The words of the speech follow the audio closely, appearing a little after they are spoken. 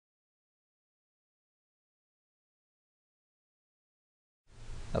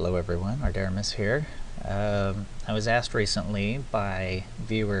Hello everyone, Ardaramus here. I was asked recently by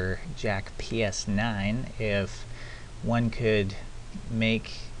viewer Jack PS9 if one could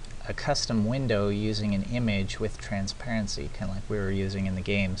make a custom window using an image with transparency, kind of like we were using in the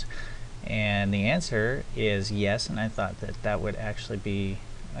games. And the answer is yes, and I thought that that would actually be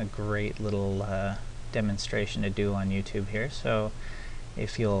a great little demonstration to do on YouTube here. So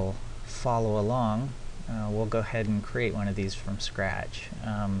if you'll follow along, we'll go ahead and create one of these from scratch.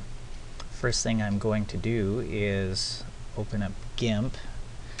 First thing I'm going to do is open up Gimp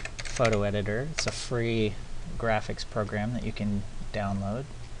photo editor. It's a free graphics program that you can download.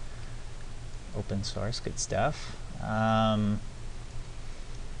 Open source, good stuff.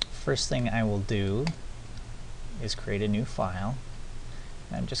 First thing I will do is create a new file.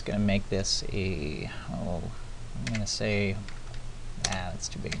 I'm just going to make this I'm going to say, that's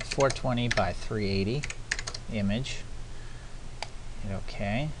too big, 420 by 380 image. Hit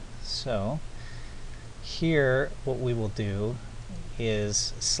OK. So here what we will do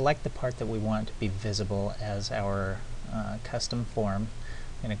is select the part that we want to be visible as our custom form.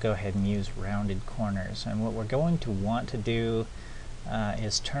 I'm going to go ahead and use rounded corners, and what we're going to want to do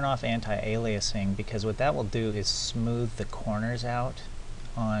is turn off anti-aliasing, because what that will do is smooth the corners out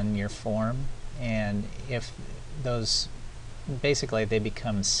on your form, and if those basically they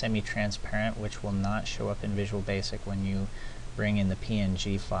become semi-transparent, which will not show up in Visual Basic when you bring in the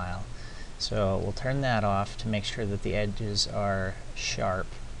PNG file. So we'll turn that off to make sure that the edges are sharp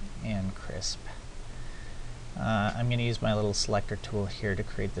and crisp. I'm going to use my little selector tool here to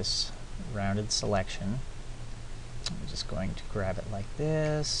create this rounded selection. I'm just going to grab it like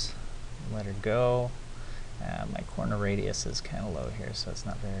this, let her go. My corner radius is kind of low here, so it's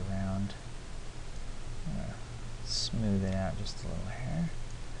not very round. Smooth it out just a little here.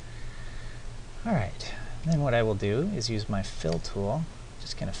 Alright, then what I will do is use my fill tool.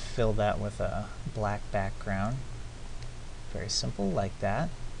 Just going to fill that with a black background. Very simple, like that.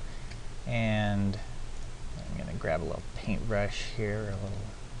 And I'm going to grab a little paintbrush here, or a little,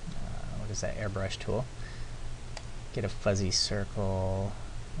 what is that, airbrush tool. Get a fuzzy circle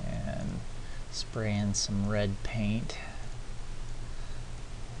and spray in some red paint.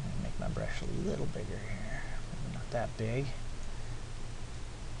 And make my brush a little bigger here, maybe not that big.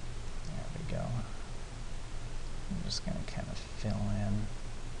 There we go. I'm just going to kind of fill in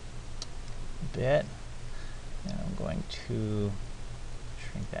a bit, and I'm going to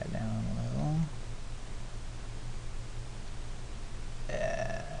shrink that down a little.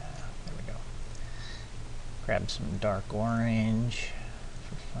 There we go. Grab some dark orange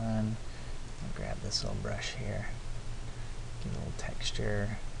for fun. I'll grab this little brush here, give it a little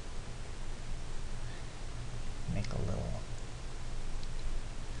texture, make a little.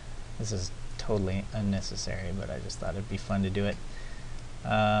 This is totally unnecessary, but I just thought it'd be fun to do it.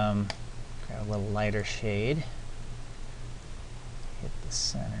 Grab a little lighter shade, hit the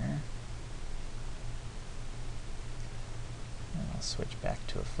center, and I'll switch back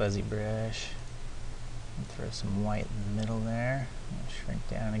to a fuzzy brush and throw some white in the middle there. I'll shrink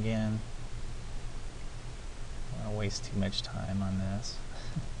down again. I don't want to waste too much time on this.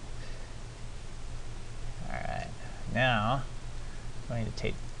 Alright, now I'm going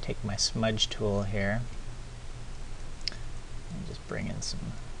to take my smudge tool here and just bring in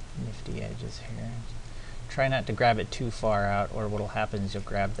some nifty edges here. Try not to grab it too far out, or what will happen is you'll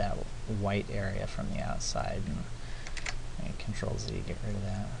grab that white area from the outside, and Control Z, get rid of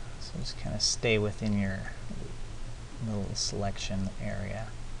that. So just kind of stay within your little selection area.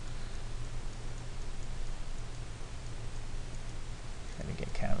 Try to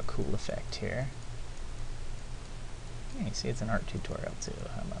get kind of a cool effect here. Yeah, you see, it's an art tutorial too.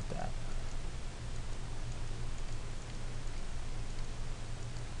 How about that?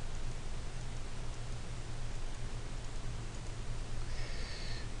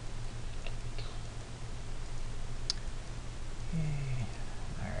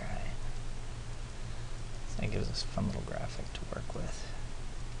 Alright. So that gives us a fun little graphic to work with.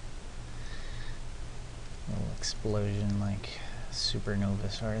 A little explosion, like supernova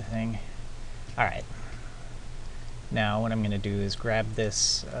sort of thing. Alright. Now what I'm going to do is grab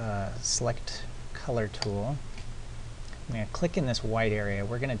this select color tool. I'm going to click in this white area.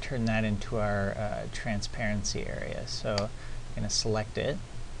 We're going to turn that into our transparency area. So I'm going to select it.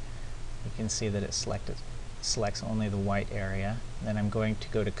 You can see that it selects only the white area. Then I'm going to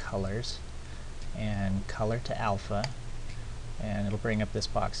go to colors and color to alpha, and it'll bring up this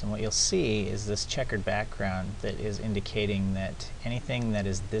box, and what you'll see is this checkered background that is indicating that anything that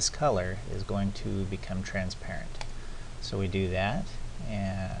is this color is going to become transparent. So we do that,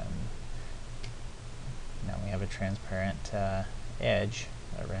 and now we have a transparent edge.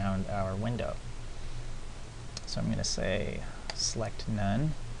 around our window. So I'm going to say select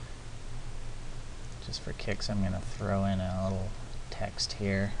none. Just for kicks, I'm going to throw in a little text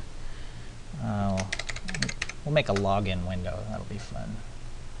here. We'll make a login window. That'll be fun.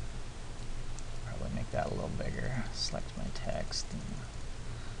 Probably make that a little bigger. Select my text and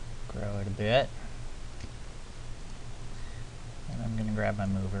grow it a bit. And I'm going to grab my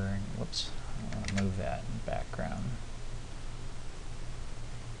mover and whoops, I want to move that in the background.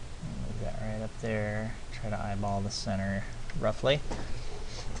 Move that right up there. Try to eyeball the center roughly.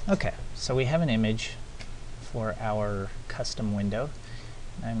 Okay, so we have an image for our custom window.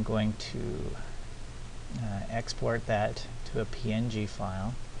 I'm going to export that to a PNG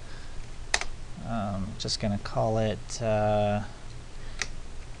file. Just going to call it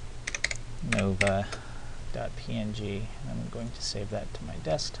nova.png. I'm going to save that to my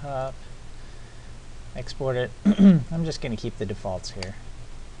desktop. Export it. I'm just going to keep the defaults here.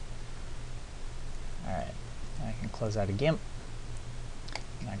 Alright, I can close out of Gimp.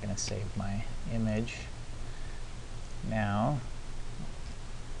 I'm not going to save my image. Now,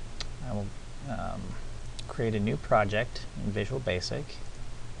 I will create a new project in Visual Basic.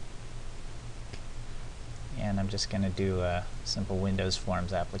 And I'm just going to do a simple Windows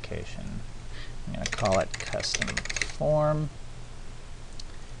Forms application. I'm going to call it Custom Form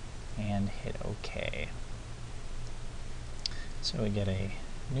and hit OK. So we get a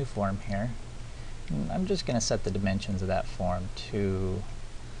new form here. And I'm just going to set the dimensions of that form to,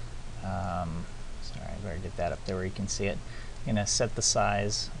 sorry, I already did that up there where you can see it. I'm going to set the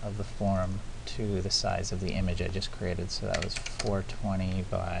size of the form to the size of the image I just created. So that was 420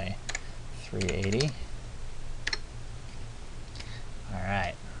 by 380.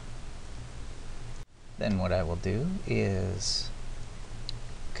 Alright. Then what I will do is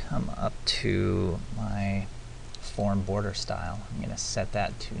come up to my form border style. I'm going to set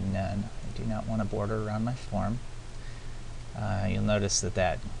that to none. I do not want a border around my form. You'll notice that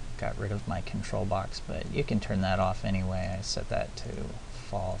that got rid of my control box, but you can turn that off anyway. I set that to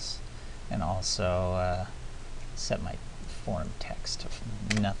false, and also set my form text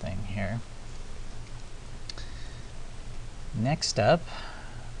to nothing here. Next up,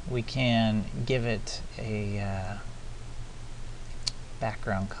 we can give it a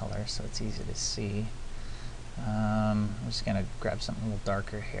background color so it's easy to see. I'm just going to grab something a little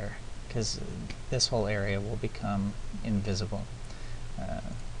darker here because this whole area will become invisible.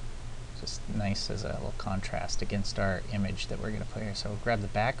 Just nice as a little contrast against our image that we're going to put here. So we'll grab the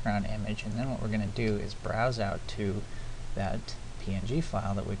background image, and then what we're going to do is browse out to that PNG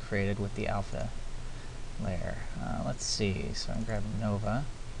file that we created with the alpha layer. Let's see, so I'm grabbing Nova,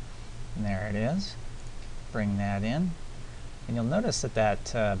 and there it is. Bring that in, and you'll notice that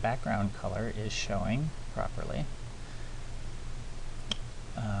that background color is showing properly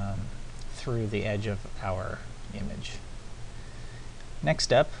through the edge of our image.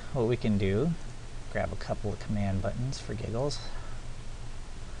 Next up, what we can do, grab a couple of command buttons for giggles.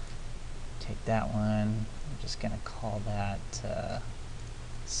 Take that one, I'm just going to call that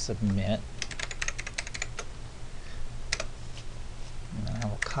submit. And then I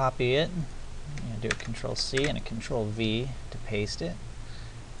will copy it. I'm going to do a Control-C and a Control-V to paste it.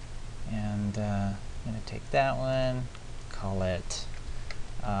 And I'm going to take that one, call it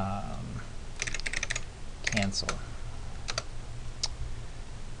cancel.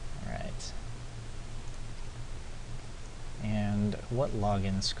 Alright. And what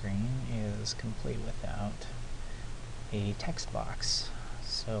login screen is complete without a text box?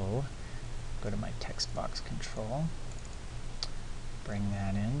 So go to my text box control, bring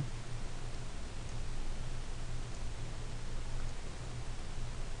that in.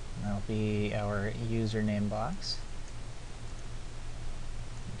 That'll be our username box.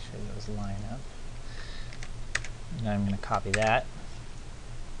 Make sure those line up. Now I'm going to copy that,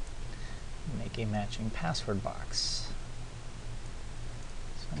 make a matching password box.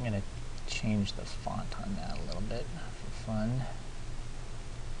 So I'm going to change the font on that a little bit for fun.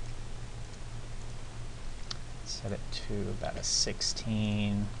 Set it to about a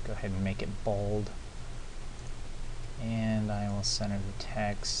 16. Go ahead and make it bold. And I will center the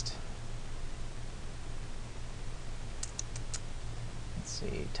text. Let's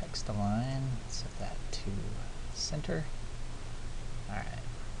see, text align. Set that to center. Alright.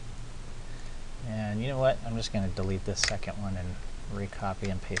 And you know what? I'm just going to delete this second one and recopy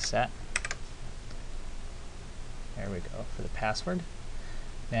and paste that. There we go for the password.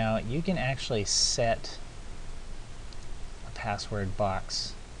 Now you can actually set a password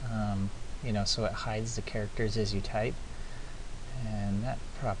box, you know, so it hides the characters as you type. And that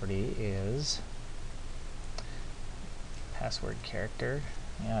property is password character.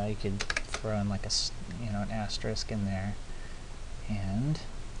 Yeah, you could throw in like a, an asterisk in there, and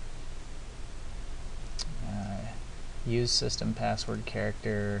use system password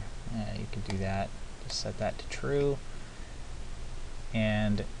character. You could do that. Just set that to true.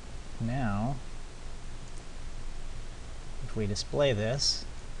 And now, if we display this,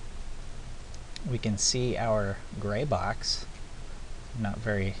 we can see our gray box. Not a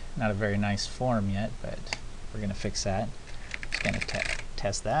very nice form yet, but we're going to fix that. Just going to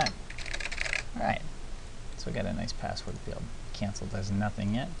test that. All right. So we got a nice password field. Cancel does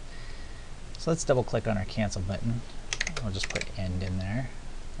nothing yet. So let's double click on our cancel button. We'll just put end in there.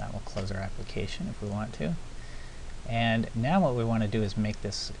 That will close our application if we want to. And now what we want to do is make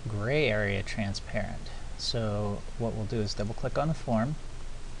this gray area transparent. So what we'll do is double click on the form,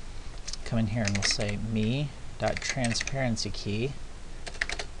 come in here and we'll say me.transparency key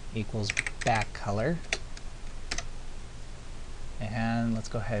equals back color, and let's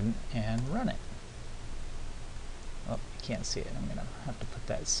go ahead and run it. Oh, you can't see it. I'm going to have to put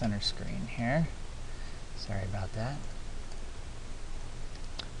that center screen here. Sorry about that.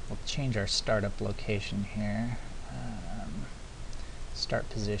 We'll change our startup location here. Start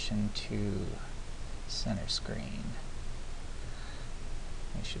position to center screen.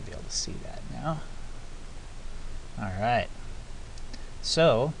 We should be able to see that now. Alright.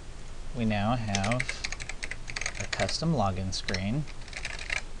 So, we now have a custom login screen.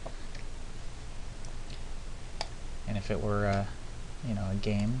 And if it were a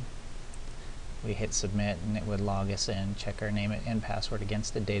game, we hit submit and it would log us in, check our name and password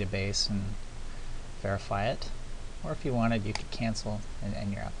against the database and verify it. Or if you wanted, you could cancel and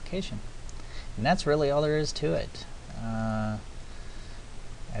end your application. And that's really all there is to it.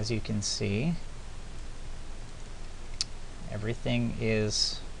 As you can see, everything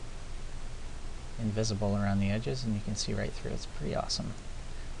is invisible around the edges and you can see right through. It's pretty awesome.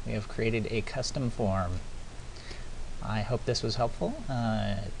 We have created a custom form. I hope this was helpful.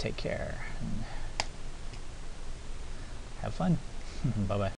 Take care and have fun. Bye-bye.